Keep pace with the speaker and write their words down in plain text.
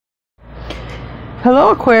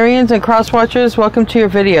Hello Aquarians and cross watchers, welcome to your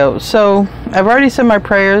video. So I've already said my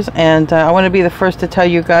prayers, and I want to be the first to tell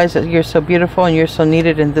you guys that you're so beautiful and you're so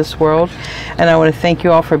needed in this world, and I want to thank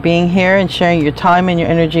you all for being here and sharing your time and your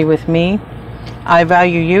energy with me. I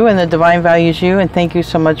value you and the divine values you, and thank you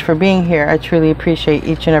so much for being here. I truly appreciate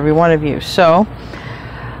each and every one of you. So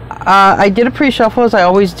I did a pre-shuffle as I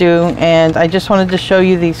always do, and I just wanted to show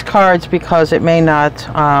you these cards because it may not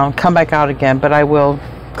come back out again, but I will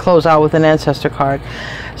close out with an ancestor card.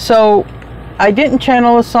 So I didn't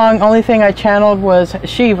channel a song. Only thing I channeled was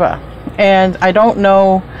Shiva, and I don't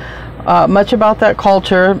know much about that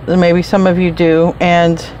culture. Maybe some of you do,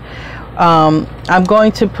 and I'm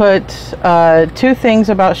going to put two things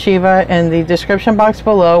about Shiva in the description box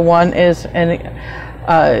below. One is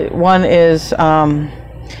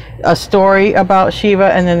a story about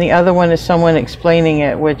Shiva, and then the other one is someone explaining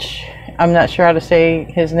it, which I'm not sure how to say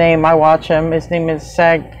his name. I watch him. His name is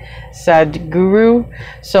Sadhguru.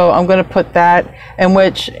 So I'm going to put that, in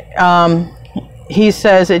which he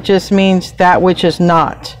says it just means that which is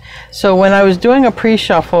not. So when I was doing a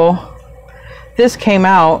pre-shuffle, this came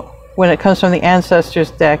out when it comes from the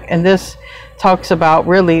Ancestors deck, and this talks about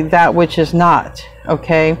really that which is not,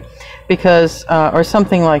 okay? Because or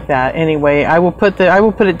something like that. Anyway, I will put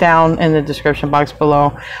it down in the description box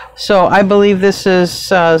below. So I believe this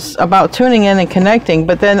is about tuning in and connecting,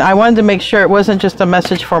 but then I wanted to make sure it wasn't just a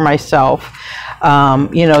message for myself,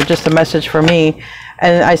 you know, just a message for me.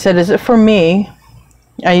 And I said, is it for me?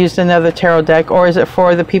 I used another tarot deck, or is it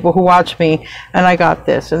for the people who watch me? And I got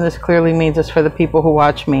this, and this clearly means it's for the people who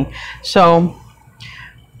watch me. So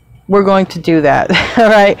we're going to do that. All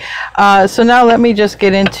right, so now let me just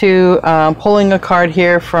get into pulling a card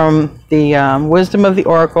here from the wisdom of the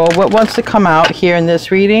oracle. What wants to come out here in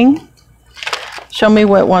this reading? Show me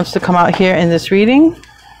what wants to come out here in this reading.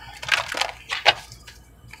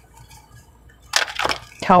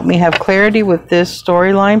 Help me have clarity with this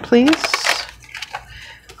storyline, please.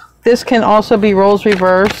 This can also be roles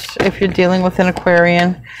reversed if you're dealing with an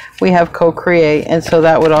Aquarian. We have co-create, and so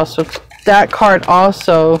that would also, that card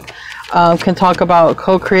also can talk about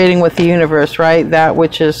co-creating with the universe, right? That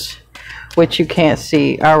which you can't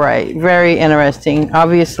see. All right, very interesting.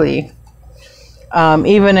 Obviously,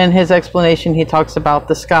 even in his explanation, he talks about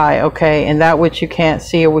the sky, okay, and that which you can't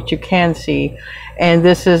see or what you can see. And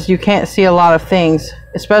this is, you can't see a lot of things,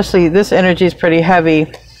 especially this energy is pretty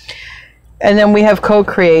heavy. And then we have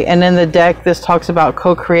co-create, and in the deck this talks about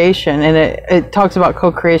co-creation, and it talks about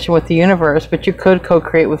co-creation with the universe, but you could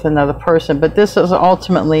co-create with another person. But this is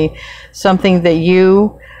ultimately something that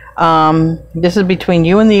you, this is between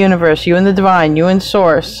you and the universe, you and the divine, you and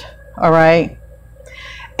source, all right?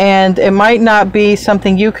 And it might not be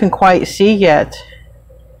something you can quite see yet,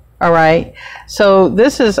 all right? So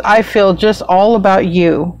this is, I feel, just all about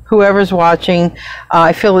you. Whoever's watching,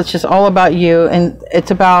 I feel it's just all about you, and it's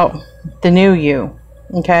about the new you,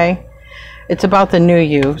 okay? It's about the new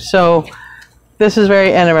you. So this is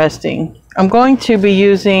very interesting. I'm going to be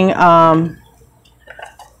using the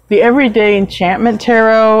Everyday Enchantment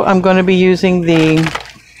Tarot. I'm going to be using the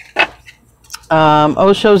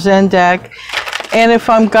Osho Zen deck, and if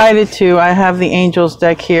I'm guided to, I have the Angels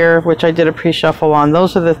deck here, which I did a pre-shuffle on.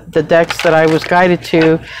 Those are the decks that I was guided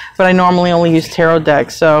to, but I normally only use tarot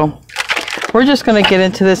decks. So we're just going to get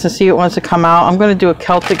into this and see what wants to come out. I'm going to do a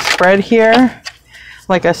Celtic spread here.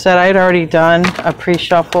 Like I said, I had already done a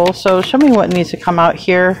pre-shuffle. So show me what needs to come out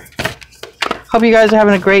here. Hope you guys are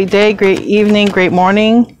having a great day, great evening, great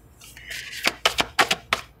morning.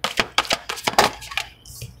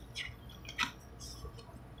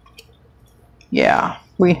 Yeah,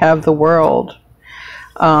 we have the World.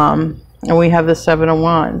 And we have the Seven of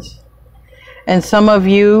Wands. And some of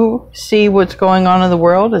you see what's going on in the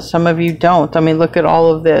world, and some of you don't. I mean, look at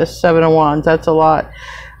all of this. Seven of Wands, that's a lot.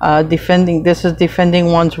 This is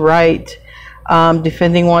defending one's right,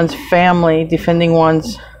 defending one's family, defending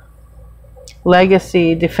one's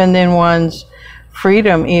legacy, defending one's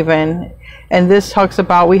freedom even. And this talks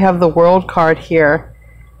about, we have the World card here.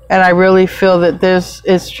 And I really feel that this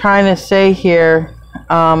is trying to say here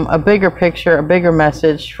a bigger picture, a bigger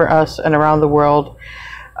message for us and around the world.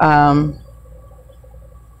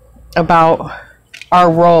 About our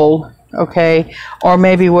role, okay, or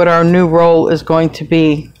maybe what our new role is going to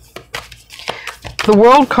be. The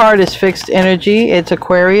World card is fixed energy. It's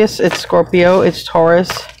Aquarius, it's Scorpio, it's Taurus,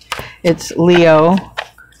 it's Leo.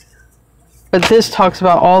 But this talks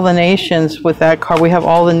about all the nations. With that card, we have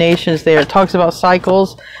all the nations there. It talks about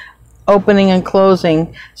cycles, opening and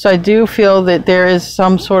closing. So I do feel that there is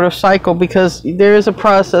some sort of cycle, because there is a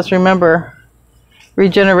process. Remember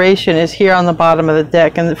regeneration is here on the bottom of the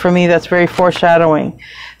deck. And for me, that's very foreshadowing.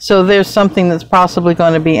 So there's something that's possibly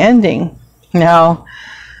going to be ending. Now,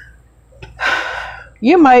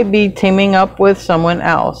 you might be teaming up with someone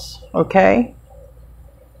else, okay?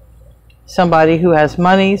 Somebody who has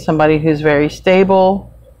money, somebody who's very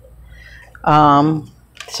stable,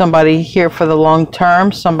 somebody here for the long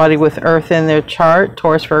term, somebody with Earth in their chart,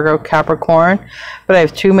 Taurus, Virgo, Capricorn. But I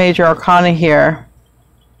have 2 major arcana here.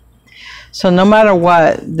 So no matter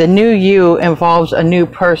what, the new you involves a new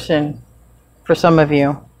person for some of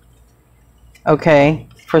you. Okay,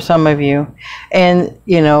 for some of you. And,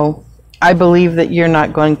 you know, I believe that you're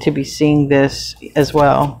not going to be seeing this as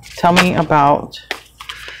well. Tell me about,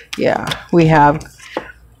 yeah, we have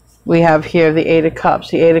here the 8 of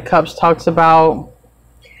Cups. The 8 of Cups talks about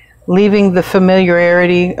leaving the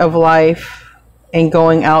familiarity of life and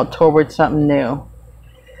going out towards something new.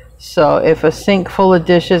 So if a sink full of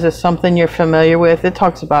dishes is something you're familiar with, it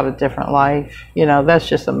talks about a different life. You know, that's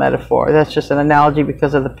just a metaphor. That's just an analogy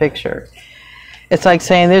because of the picture. It's like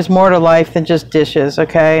saying there's more to life than just dishes,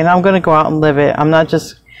 okay? And I'm going to go out and live it. I'm not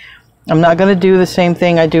going to do the same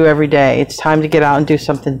thing I do every day. It's time to get out and do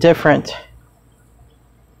something different.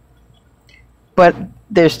 But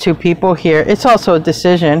there's 2 people here. It's also a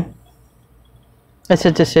decision. It's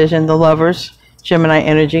a decision. The Lovers, Gemini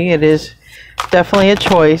energy. It is definitely a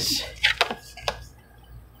choice.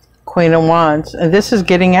 Queen of Wands. And this is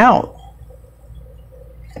getting out.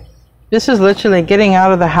 This is literally getting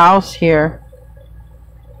out of the house here.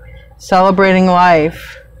 Celebrating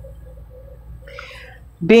life.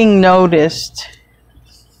 Being noticed.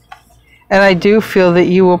 And I do feel that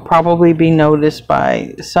you will probably be noticed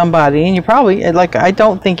by somebody. And you probably, like, I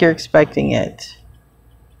don't think you're expecting it.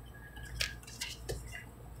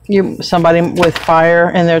 Somebody with fire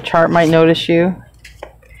in their chart might notice you.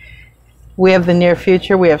 We have the near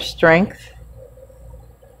future. We have strength.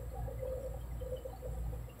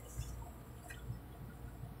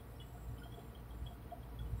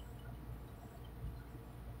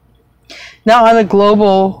 Now on a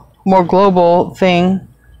global, more global thing,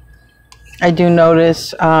 I do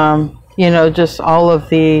notice, you know, just all of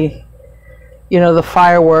the, you know, the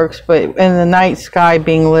fireworks, but in the night sky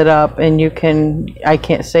being lit up, and you can, I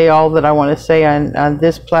can't say all that I want to say on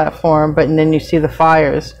this platform, but and then you see the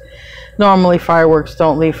fires. Normally fireworks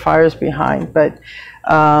don't leave fires behind, but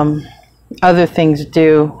other things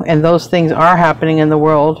do, and those things are happening in the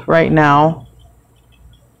world right now.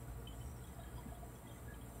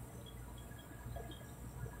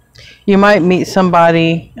 You might meet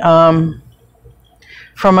somebody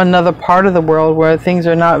from another part of the world where things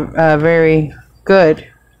are not very good.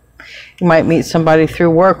 You might meet somebody through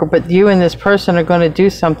work, but you and this person are going to do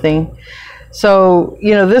something. So,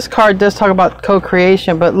 you know, this card does talk about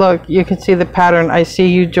co-creation, but look, you can see the pattern. I see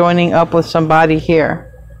you joining up with somebody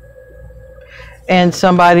here. And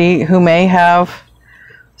somebody who may have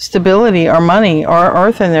stability or money or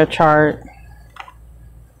Earth in their chart.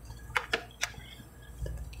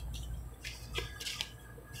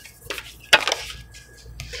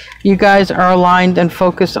 You guys are aligned and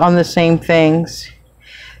focused on the same things.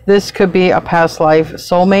 This could be a past life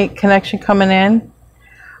soulmate connection coming in.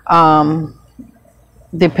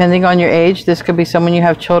 Depending on your age, this could be someone you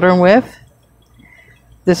have children with.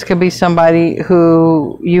 This could be somebody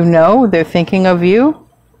who you know, they're thinking of you.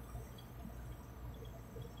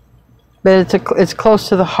 But it's close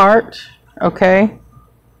to the heart, okay?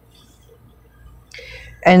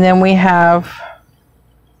 And then we have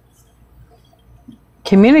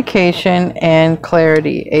communication and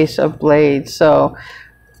clarity, Ace of Blades. So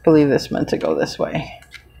I believe this meant to go this way.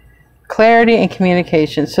 Clarity and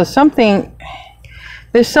communication. So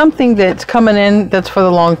there's something that's coming in that's for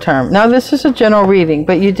the long term. Now this is a general reading,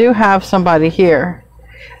 but you do have somebody here.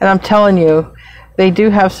 And I'm telling you, they do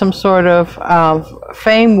have some sort of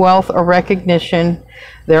fame, wealth, or recognition.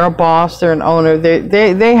 They're a boss, they're an owner.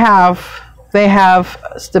 They have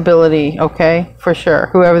stability, okay, for sure,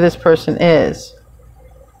 whoever this person is.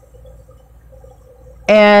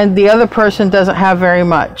 And the other person doesn't have very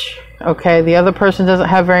much, okay? The other person doesn't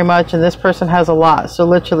have very much, and this person has a lot. So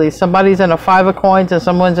literally, somebody's in a 5 of coins and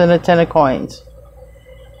someone's in a 10 of coins.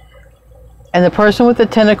 And the person with the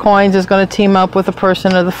 10 of coins is going to team up with the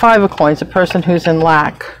person of the 5 of coins, the person who's in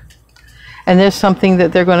lack. And there's something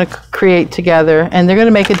that they're going to create together, and they're going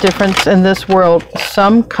to make a difference in this world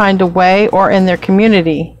some kind of way, or in their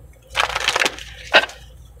community.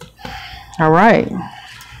 All right.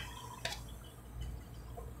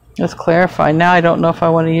 Let's clarify. Now I don't know if I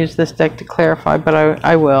want to use this deck to clarify, but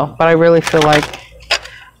I will. But I really feel like I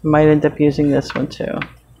might end up using this one too.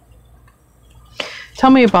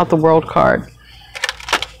 Tell me about the World card.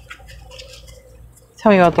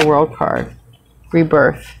 Tell me about the World card.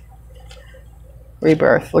 Rebirth.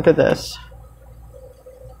 Rebirth. Look at this.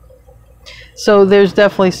 So there's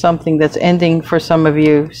definitely something that's ending for some of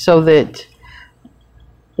you, so that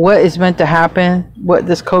what is meant to happen, what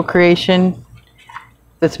this co-creation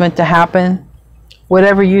that's meant to happen,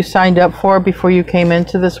 whatever you signed up for before you came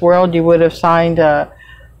into this world, you would have signed a,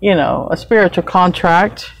 you know, a spiritual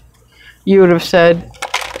contract. You would have said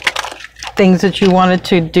things that you wanted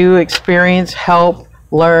to do, experience, help,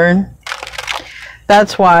 learn.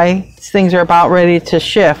 That's why things are about ready to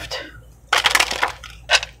shift.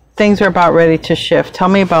 Things are about ready to shift. Tell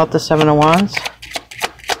me about the Seven of Wands.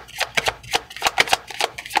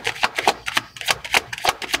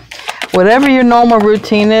 Whatever your normal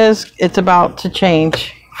routine is, it's about to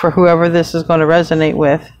change for whoever this is going to resonate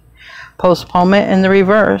with. Postponement in the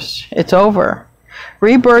reverse. It's over.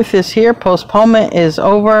 Rebirth is here. Postponement is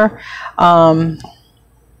over.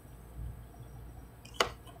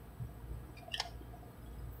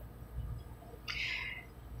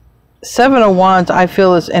 Seven of Wands, I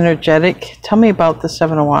feel, is energetic. Tell me about the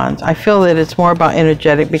Seven of Wands. I feel that it's more about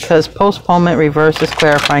energetic because postponement reverse is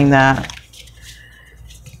clarifying that.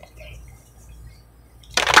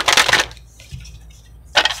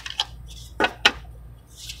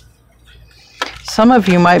 Some of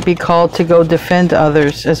you might be called to go defend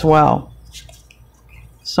others as well.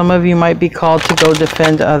 Some of you might be called to go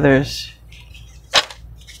defend others.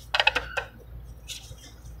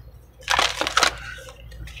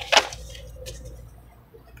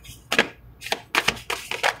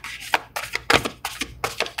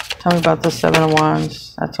 Tell me about the Seven of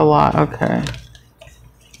Wands. That's a lot. Okay.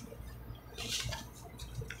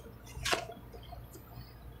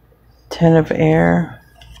 Ten of Air.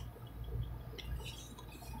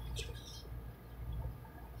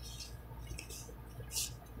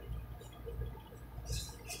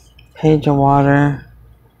 Page of Water.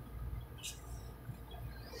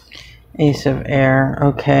 Ace of Air.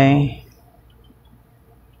 Okay.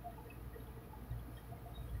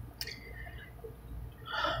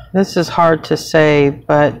 This is hard to say,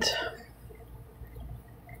 but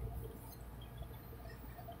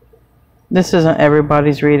this isn't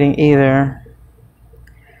everybody's reading either.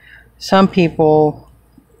 Some people,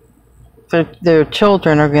 their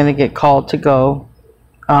children are going to get called to go,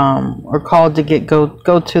 or called to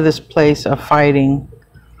go to this place of fighting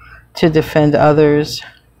to defend others,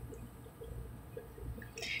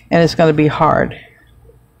 and it's going to be hard.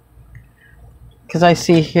 Because I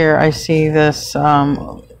see here, I see this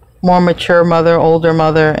more mature mother, older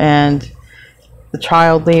mother, and the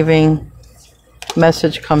child leaving.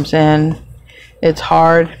 Message comes in. It's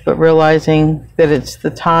hard, but realizing that it's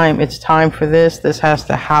time for this. This has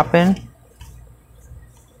to happen.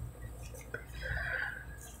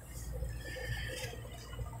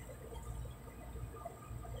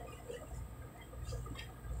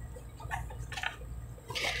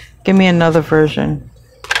 Give me another version.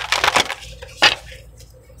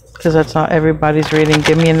 Because that's not everybody's reading.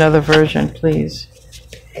 Give me another version, please.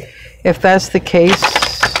 If that's the case,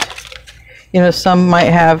 you know, some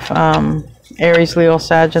might have Aries, Leo,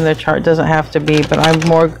 Sag in their chart. Doesn't have to be, but I'm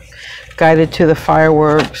more guided to the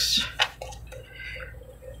fireworks.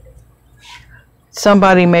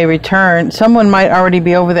 Somebody may return. Someone might already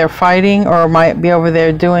be over there fighting, or might be over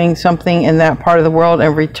there doing something in that part of the world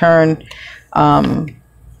and return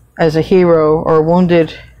as a hero or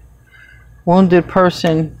wounded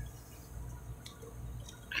person.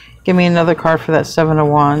 Give me another card for that Seven of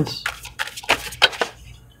Wands.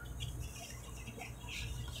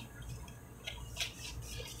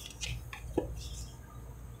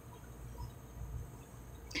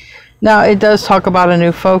 Now, it does talk about a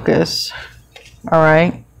new focus. All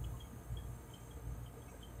right.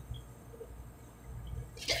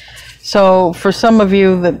 So for some of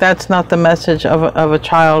you, that's not the message of a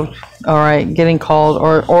child, all right, getting called,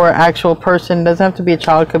 or an actual person. It doesn't have to be a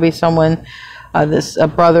child. It could be someone, a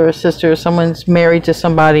brother or sister, or someone's married to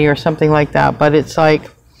somebody or something like that. But it's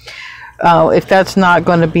like, if that's not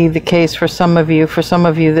going to be the case for some of you,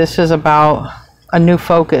 this is about a new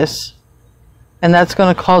focus. And that's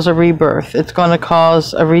going to cause a rebirth. It's going to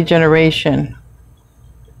cause a regeneration,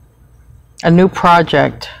 a new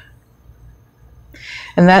project.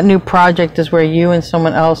 And that new project is where you and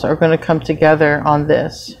someone else are going to come together on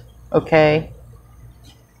this, okay?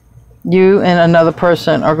 You and another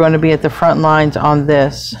person are going to be at the front lines on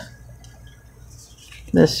this.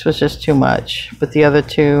 This was just too much. But the other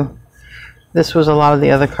two, this was a lot of the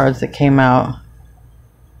other cards that came out.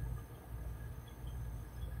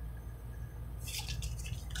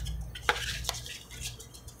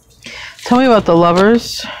 Tell me about the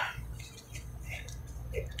Lovers.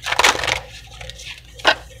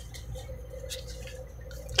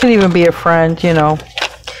 Can even be a friend, you know.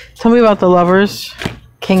 Tell me about the Lovers.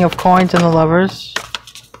 King of Coins and the Lovers.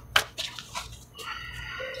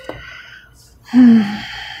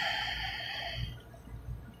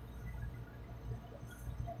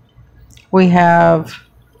 We have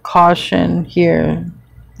caution here.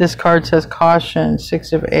 This card says caution,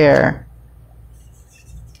 Six of Air.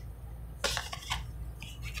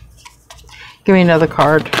 Give me another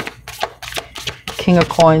card. King of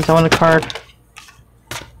Coins, I want a card.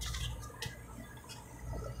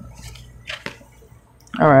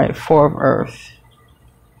 Alright, Four of Earth.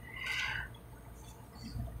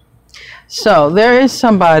 So, there is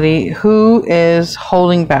somebody who is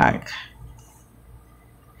holding back.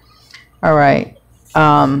 Alright.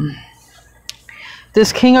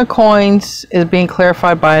 This King of Coins is being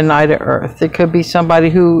clarified by a Knight of Earth. It could be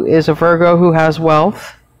somebody who is a Virgo who has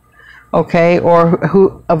wealth. Okay,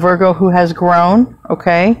 or a Virgo who has grown,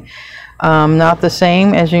 okay, not the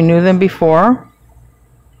same as you knew them before.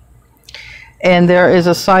 And there is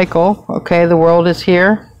a cycle, okay, the world is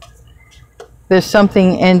here. There's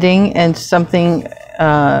something ending and something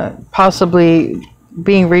possibly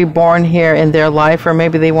being reborn here in their life, or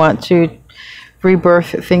maybe they want to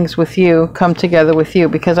rebirth things with you, come together with you,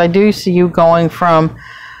 because I do see you going from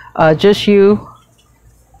just you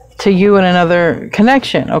to you and another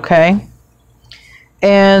connection, okay?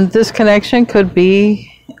 And this connection could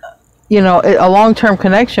be, you know, a long-term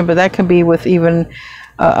connection, but that could be with even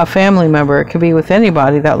a family member. It could be with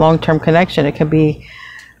anybody, that long-term connection. It could be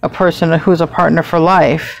a person who's a partner for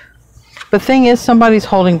life. The thing is, somebody's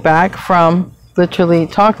holding back from literally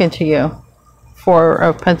talking to you. Four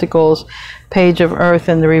of Pentacles, Page of Earth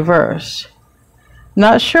in the reverse.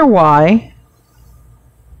 Not sure why.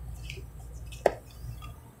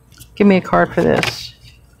 Give me a card for this.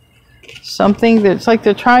 Something that's like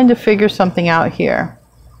they're trying to figure something out here.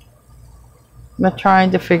 They're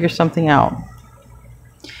trying to figure something out.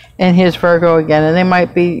 And here's Virgo again. And they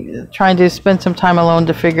might be trying to spend some time alone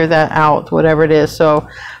to figure that out, whatever it is. So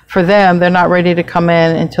for them, they're not ready to come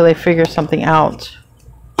in until they figure something out.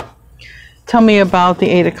 Tell me about the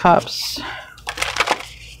Eight of Cups.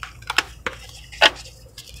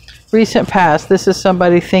 Recent past. This is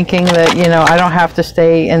somebody thinking that, you know, I don't have to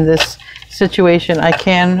stay in this situation. I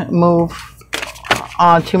can move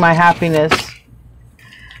on to my happiness.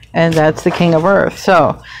 And that's the King of Earth.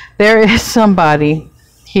 So there is somebody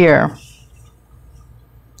here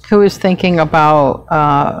who is thinking about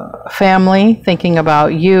family, thinking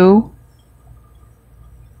about you,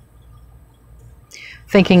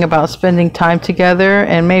 thinking about spending time together,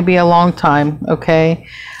 and maybe a long time, okay?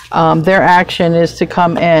 Their action is to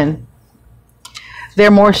come in.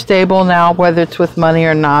 They're more stable now, whether it's with money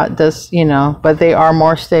or not, you know, but they are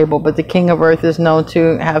more stable. But the King of Earth is known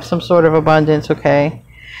to have some sort of abundance, okay?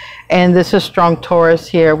 And this is strong Taurus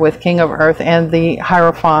here with King of Earth and the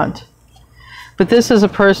Hierophant. But this is a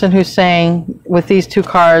person who's saying, with these two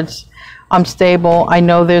cards, I'm stable, I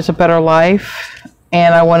know there's a better life,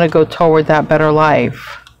 and I want to go toward that better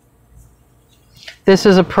life. This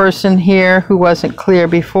is a person here who wasn't clear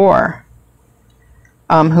before.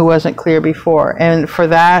 And for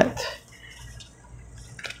that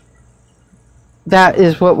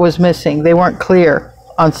is what was missing. They weren't clear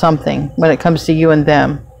on something when it comes to you and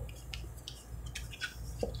them.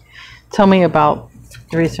 Tell me about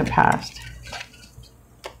the recent past.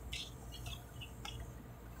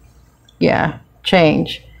 Yeah,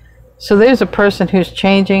 change. So there's a person who's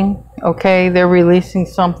changing, okay? They're releasing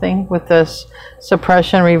something with this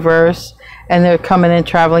suppression reverse, and they're coming in,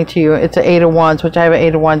 traveling to you. It's an Eight of Wands, which I have an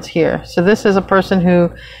Eight of Wands here. So this is a person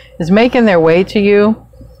who is making their way to you.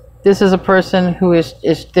 This is a person who is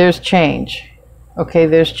there's change. Okay,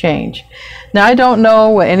 there's change. Now, I don't know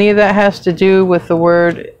what any of that has to do with the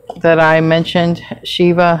word that I mentioned,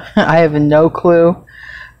 Shiva. I have no clue.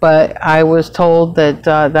 But I was told that,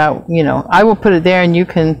 that, you know, I will put it there and you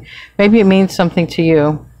can, maybe it means something to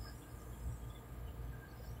you.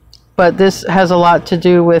 But this has a lot to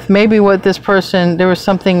do with maybe what this person, there was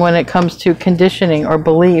something when it comes to conditioning or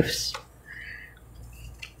beliefs.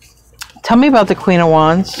 Tell me about the Queen of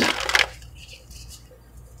Wands.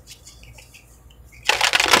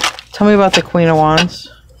 Tell me about the Queen of Wands.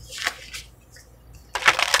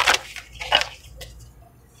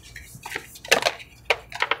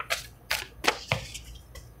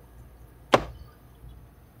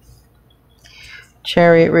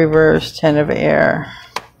 Chariot reverse, Ten of Air.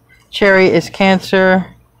 Chariot is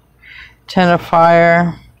Cancer, Ten of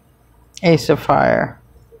Fire, Ace of Fire.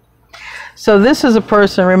 So this is a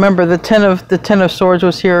person, remember the Ten of Swords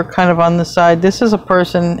was here kind of on the side. This is a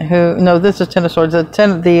person who, no, this is Ten of Swords.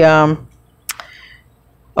 The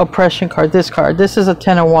oppression card, this card. This is a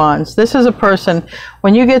 10 of Wands. This is a person,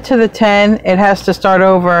 when you get to the 10, it has to start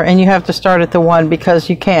over, and you have to start at the 1 because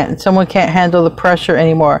you can't. Someone can't handle the pressure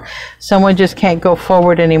anymore. Someone just can't go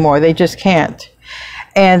forward anymore. They just can't.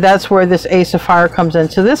 And that's where this Ace of Fire comes in.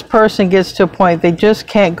 So this person gets to a point they just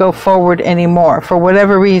can't go forward anymore for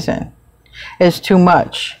whatever reason. It's too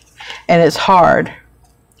much and it's hard.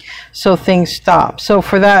 So things stop. So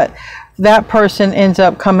for that person ends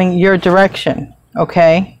up coming your direction,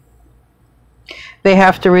 okay? They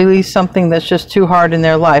have to release something that's just too hard in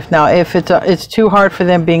their life. Now, if it's too hard for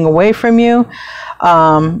them being away from you,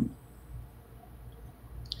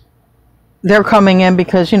 they're coming in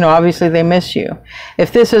because, you know, obviously they miss you.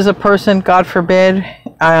 If this is a person, God forbid,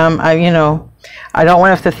 you know, I don't want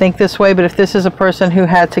to have to think this way, but if this is a person who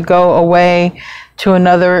had to go away to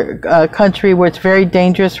another country where it's very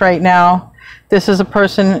dangerous right now, this is a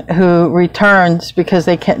person who returns because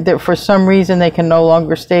they can't, for some reason they can no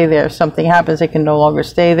longer stay there. If something happens, they can no longer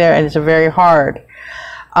stay there, and it's very hard.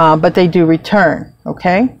 But they do return,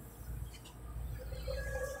 okay?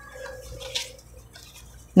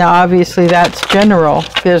 Now, obviously, that's general.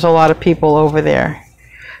 There's a lot of people over there.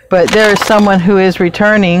 But there is someone who is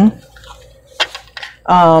returning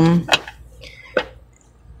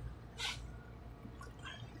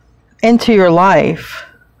into your life.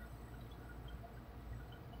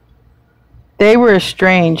 They were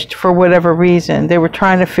estranged for whatever reason. They were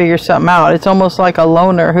trying to figure something out. It's almost like a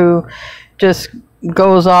loner who just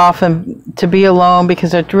goes off and to be alone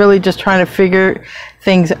because they're really just trying to figure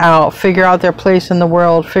things out, figure out their place in the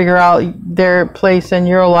world, figure out their place in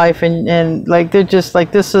your life, and like they're just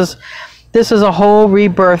like, this is a whole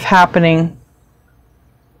rebirth happening.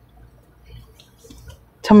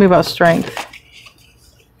 Tell me about strength.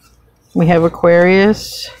 We have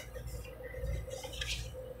Aquarius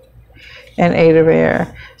and 8 of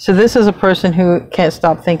Air. So this is a person who can't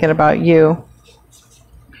stop thinking about you.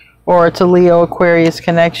 Or it's a Leo Aquarius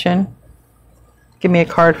connection. Give me a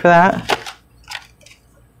card for that.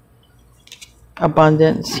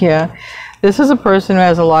 Abundance, yeah. This is a person who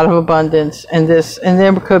has a lot of abundance, and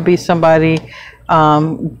there could be somebody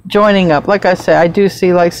joining up. Like I said, I do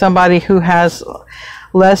see like somebody who has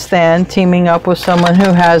less than teaming up with someone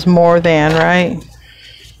who has more than, right?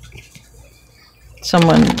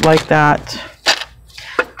 Someone like that.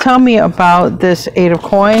 Tell me about this 8 of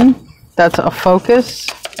Coin. That's a focus.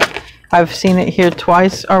 I've seen it here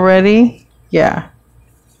twice already. Yeah.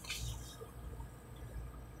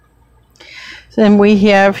 Then we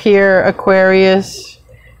have here Aquarius.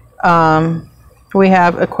 We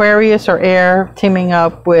have Aquarius or Air teaming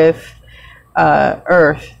up with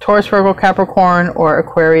Earth. Taurus, Virgo, Capricorn, or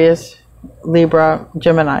Aquarius, Libra,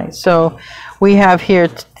 Gemini. So we have here,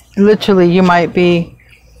 literally, you might be,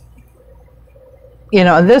 you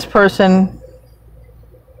know, this person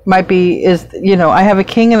might be, you know, I have a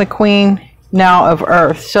king and a queen now of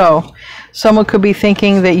Earth. So someone could be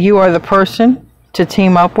thinking that you are the person to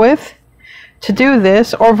team up with to do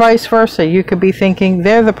this, or vice versa. You could be thinking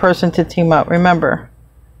they're the person to team up. Remember.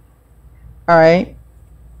 All right.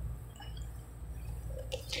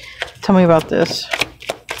 Tell me about this.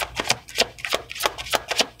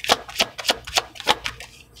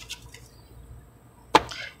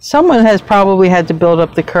 Someone has probably had to build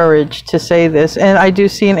up the courage to say this, and I do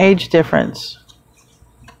see an age difference.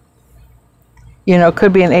 You know, it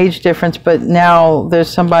could be an age difference, but now there's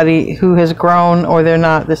somebody who has grown, or they're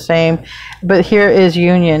not the same. But here is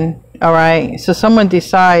union, all right? So someone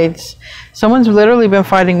decides, someone's literally been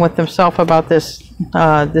fighting with themselves about this,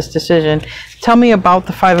 this decision. Tell me about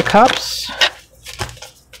the 5 of Cups.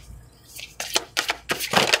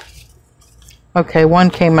 Okay, 1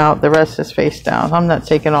 came out, the rest is face down. I'm not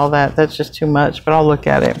taking all that. That's just too much, but I'll look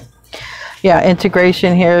at it. Yeah,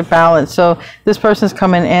 integration here, balance. So this person's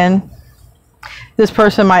coming in. This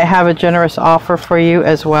person might have a generous offer for you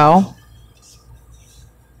as well.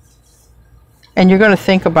 And you're going to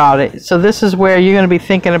think about it. So this is where you're going to be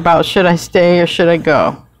thinking about, should I stay or should I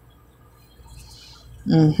go?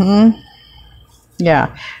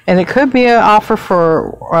 Yeah, and it could be an offer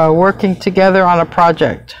for working together on a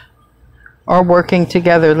project. Or working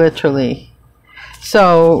together, literally.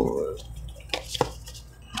 So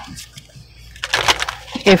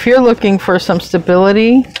if you're looking for some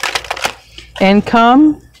stability,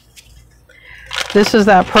 income, this is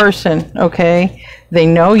that person, okay? They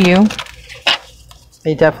know you.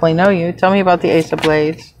 They definitely know you. Tell me about the Ace of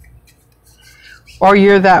Blades. Or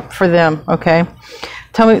you're that for them, okay?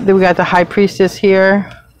 Tell me that we got the High Priestess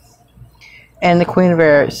here. And the Queen of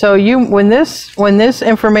Air. So you, when this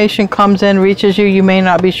information comes in, reaches you, you may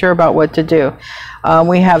not be sure about what to do.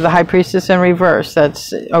 We have the High Priestess in reverse.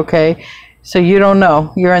 That's okay. So you don't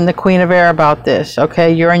know. You're in the Queen of Air about this,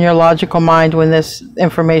 okay? You're in your logical mind when this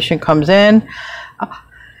information comes in.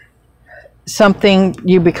 Something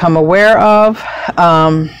you become aware of.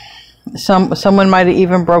 Someone might have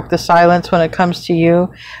even broke the silence when it comes to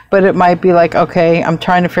you, but it might be like, okay, I'm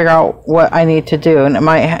trying to figure out what I need to do. And it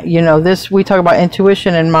might, you know, this, we talk about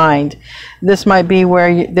intuition and mind. This might be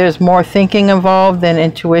where there's more thinking involved than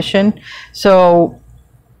intuition. So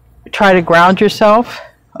try to ground yourself.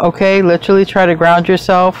 Okay, literally try to ground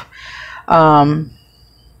yourself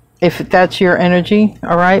if that's your energy,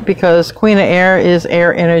 all right, because Queen of Air is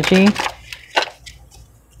air energy.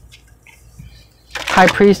 High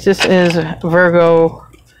Priestess is Virgo,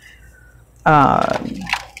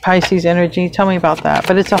 Pisces energy. Tell me about that.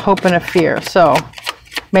 But it's a hope and a fear. So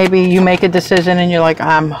maybe you make a decision and you're like,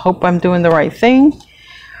 I hope I'm doing the right thing.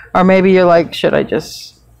 Or maybe you're like, should I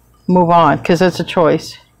just move on? Because it's a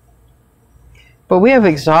choice. But we have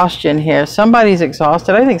exhaustion here. Somebody's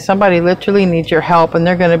exhausted. I think somebody literally needs your help and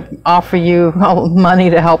they're going to offer you money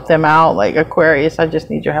to help them out. Like, Aquarius, I just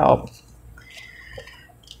need your help.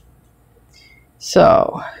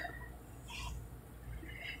 So,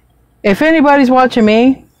 if anybody's watching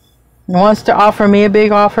me and wants to offer me a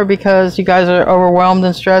big offer because you guys are overwhelmed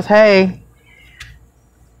and stressed, hey,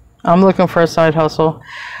 I'm looking for a side hustle.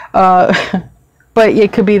 But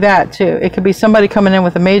it could be that too. It could be somebody coming in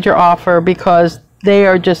with a major offer because they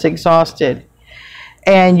are just exhausted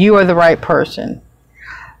and you are the right person.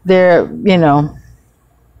 They're, you know,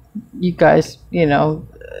 you guys, you know,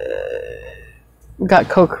 got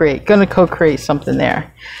gonna co-create something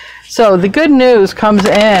there. So the good news comes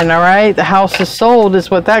in, all right? The house is sold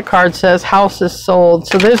is what that card says. House is sold.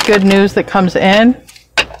 So there's good news that comes in.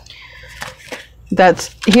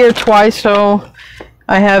 That's here twice. So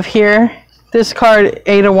I have here, this card,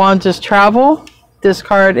 Eight of Wands, is travel. This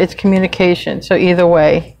card, it's communication. So either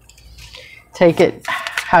way, take it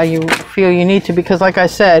how you feel you need to, because like I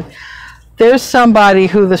said, there's somebody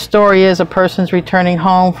who the story is a person's returning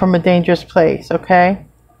home from a dangerous place, okay?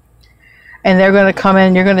 And they're going to come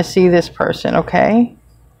in, you're going to see this person, okay?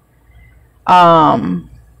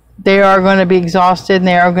 They are going to be exhausted,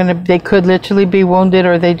 and they could literally be wounded,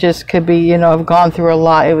 or they just could be, you know, have gone through a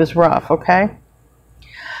lot. It was rough, okay?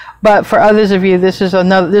 But for others of you, this is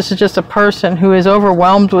just a person who is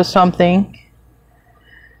overwhelmed with something.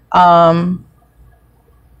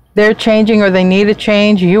 They're changing, or they need a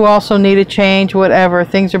change. You also need a change, whatever.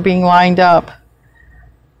 Things are being lined up.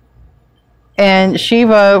 And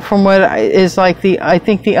Shiva, from what is like I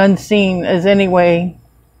think the unseen is anyway,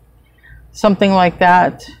 something like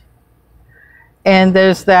that. And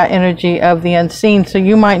there's that energy of the unseen. So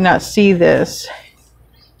you might not see this.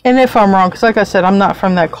 And if I'm wrong, because like I said, I'm not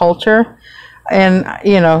from that culture. And,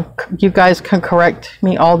 you know, you guys can correct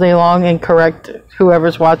me all day long and correct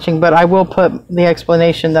whoever's watching. But I will put the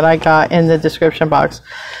explanation that I got in the description box.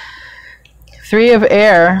 Three of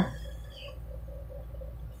Air.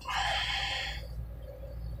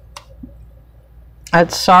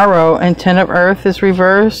 That's sorrow. And Ten of Earth is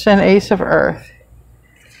reverse. And Ace of Earth.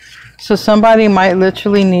 So somebody might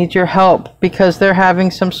literally need your help because they're having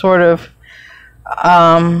some sort of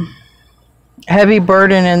heavy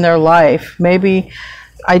burden in their life. Maybe,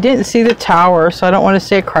 I didn't see the Tower, so I don't want to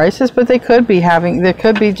say a crisis, but there could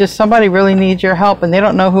be just somebody really needs your help and they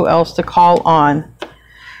don't know who else to call on.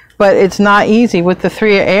 But it's not easy. With the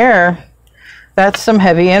Three of Air, that's some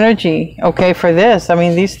heavy energy, okay, for this. I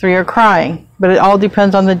mean, these three are crying, but it all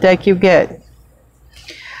depends on the deck you get.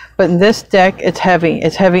 But in this deck, it's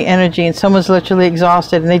heavy energy, and someone's literally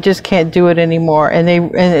exhausted and they just can't do it anymore. And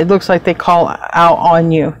it looks like they call out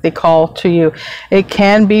on you. They call to you. It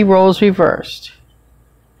can be roles reversed.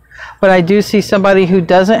 But I do see somebody who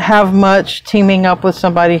doesn't have much teaming up with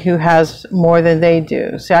somebody who has more than they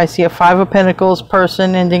do. See, I see a Five of Pentacles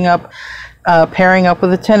person ending up pairing up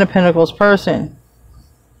with a Ten of Pentacles person.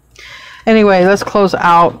 Anyway, let's close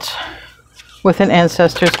out with an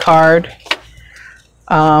Ancestors card.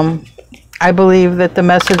 I believe that the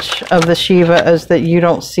message of the Shiva is that you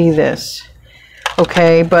don't see this,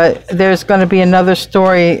 okay? But there's going to be another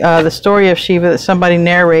story, the story of Shiva that somebody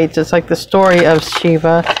narrates. It's like the story of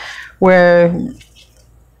Shiva, where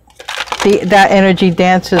that energy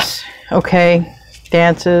dances, okay?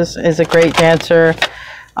 Dances, is a great dancer.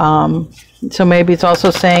 So maybe it's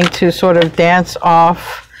also saying to sort of dance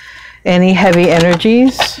off any heavy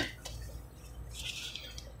energies.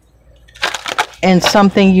 And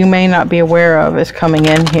something you may not be aware of is coming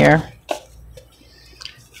in here.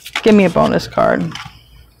 Give me a bonus card.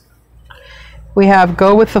 We have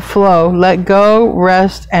go with the flow, let go,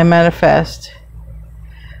 rest, and manifest.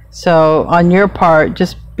 So on your part,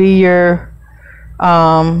 just be your,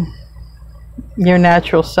 your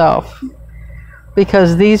natural self.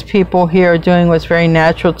 Because these people here are doing what's very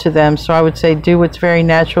natural to them. So I would say do what's very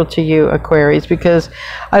natural to you, Aquarius, because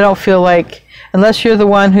I don't feel like, unless you're the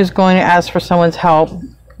one who's going to ask for someone's help,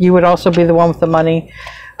 you would also be the one with the money.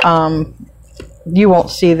 You won't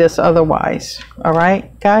see this otherwise. All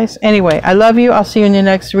right, guys? Anyway, I love you. I'll see you in your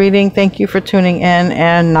next reading. Thank you for tuning in,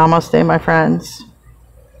 and namaste, my friends.